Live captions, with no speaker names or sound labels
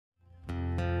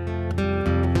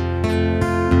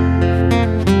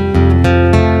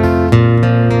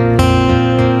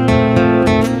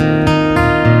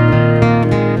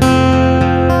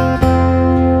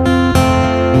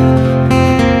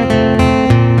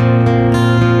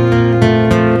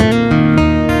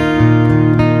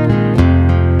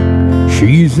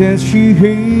says she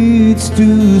hates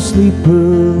to sleep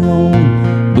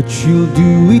alone, but she'll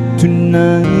do it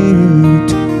tonight.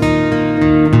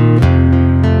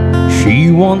 She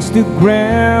wants to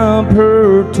grab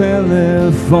her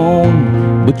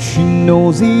telephone, but she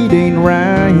knows it ain't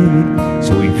right.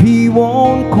 So if he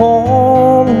won't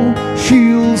call,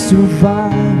 she'll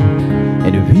survive.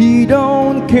 And if he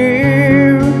don't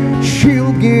care,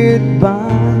 she'll get by.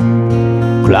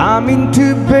 Climb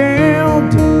into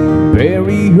bed,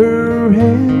 bury her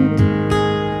head,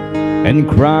 and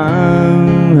cry.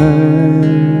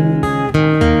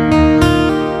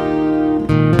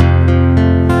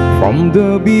 From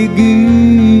the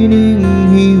beginning,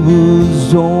 he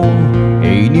was all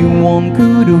anyone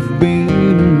could have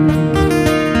been.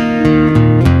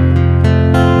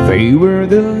 They were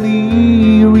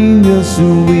delirious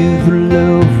with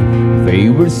love, they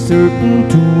were certain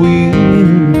to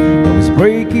win. I was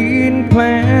breaking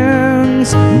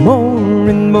plans more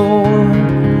and more,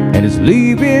 and his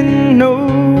leaving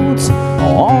notes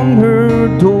on her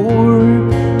door.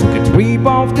 Took a trip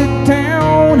off the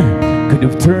town, could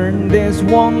have turned this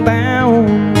one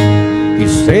down. He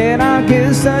said, I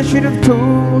guess I should have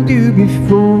told you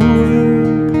before.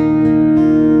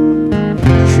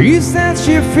 She says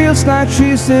she feels like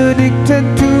she's addicted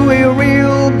to a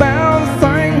real bad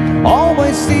thing,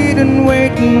 always sitting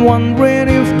waiting, wondering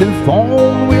if the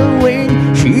phone will ring.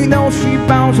 She knows she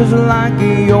bounces like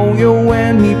a yo-yo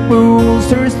when he pulls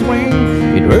her string.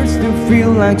 It hurts to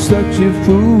feel like such a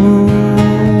fool.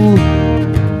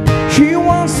 She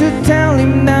wants to tell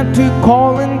him not to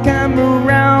call and come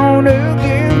around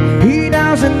again. He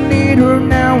doesn't need her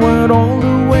now at all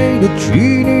the way that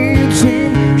she needs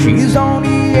him. She's on the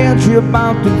edge,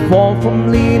 about to fall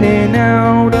from leaning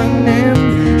out on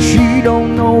him. She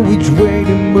don't know which way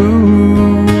to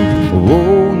move.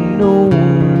 Oh no.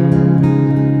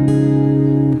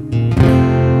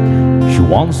 She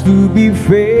wants to be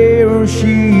fair,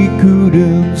 she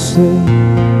couldn't say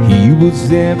he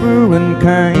was ever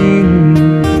unkind.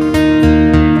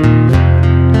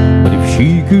 But if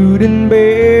she couldn't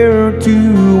bear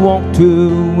to walk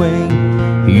away,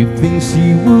 he thinks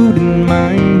he wouldn't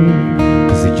mind.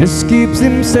 Cause he just keeps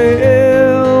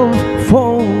himself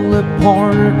fall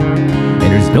apart, and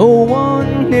there's no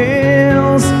one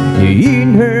else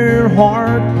in her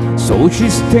heart. So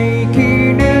she's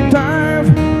taking a dive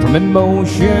from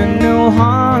emotional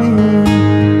high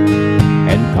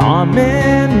and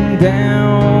coming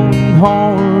down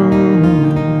hard.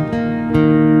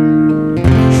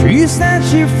 She said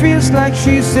she feels like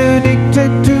she's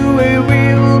addicted to a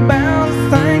real bad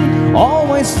thing,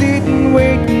 always sitting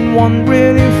waiting,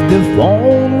 wondering if the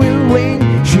phone will ring.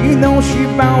 She knows she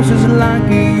bounces like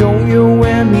a yo-yo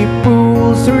when he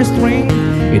pulls her string.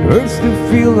 It hurts to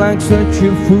feel like such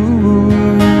a fool.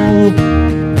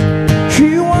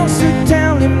 She wants to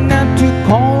tell him not to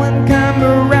call and come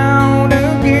around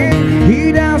again.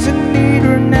 He doesn't need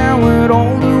her now at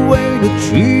all the way that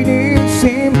she needs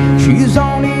him. She's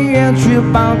on the edge,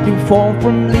 about to fall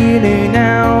from leaning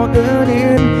out and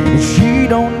in. She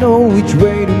don't know which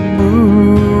way to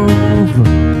move.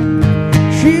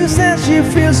 She says she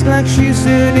feels like she's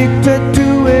addicted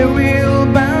to a real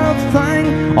bad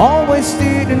thing, always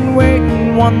sitting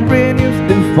waiting, wondering if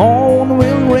the phone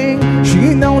will ring.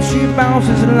 She knows she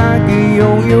bounces like a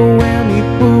yo-yo when he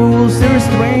pulls her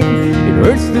string. It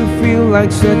hurts to feel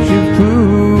like such a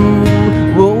fool.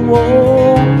 Whoa,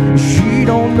 whoa. She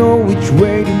don't know which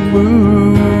way to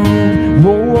move.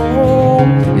 Whoa, whoa.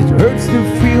 It hurts to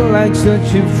feel like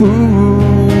such a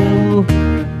fool.